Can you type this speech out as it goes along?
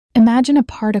Imagine a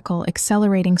particle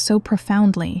accelerating so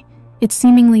profoundly, it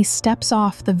seemingly steps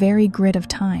off the very grid of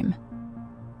time.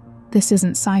 This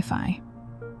isn't sci-fi.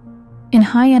 In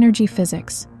high-energy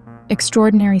physics,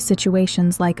 extraordinary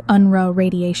situations like Unruh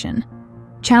radiation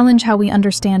challenge how we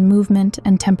understand movement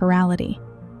and temporality.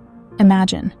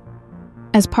 Imagine,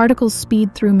 as particles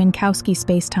speed through Minkowski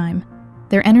spacetime,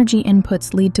 their energy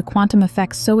inputs lead to quantum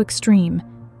effects so extreme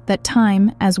that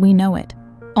time, as we know it,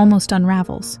 almost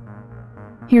unravels.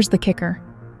 Here's the kicker.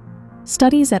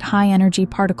 Studies at high-energy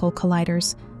particle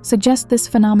colliders suggest this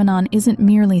phenomenon isn't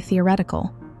merely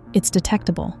theoretical, it's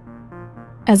detectable.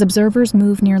 As observers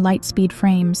move near light-speed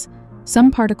frames,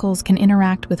 some particles can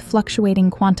interact with fluctuating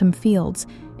quantum fields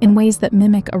in ways that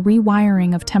mimic a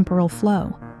rewiring of temporal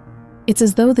flow. It's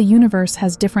as though the universe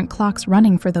has different clocks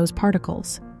running for those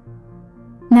particles.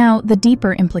 Now, the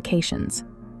deeper implications.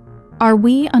 Are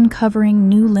we uncovering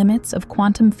new limits of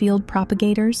quantum field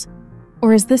propagators?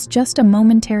 Or is this just a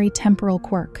momentary temporal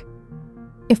quirk?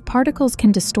 If particles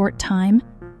can distort time,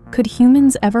 could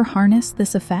humans ever harness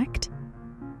this effect?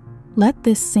 Let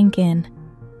this sink in.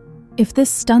 If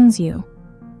this stuns you,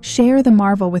 share the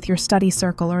marvel with your study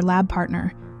circle or lab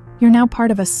partner. You're now part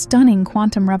of a stunning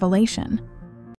quantum revelation.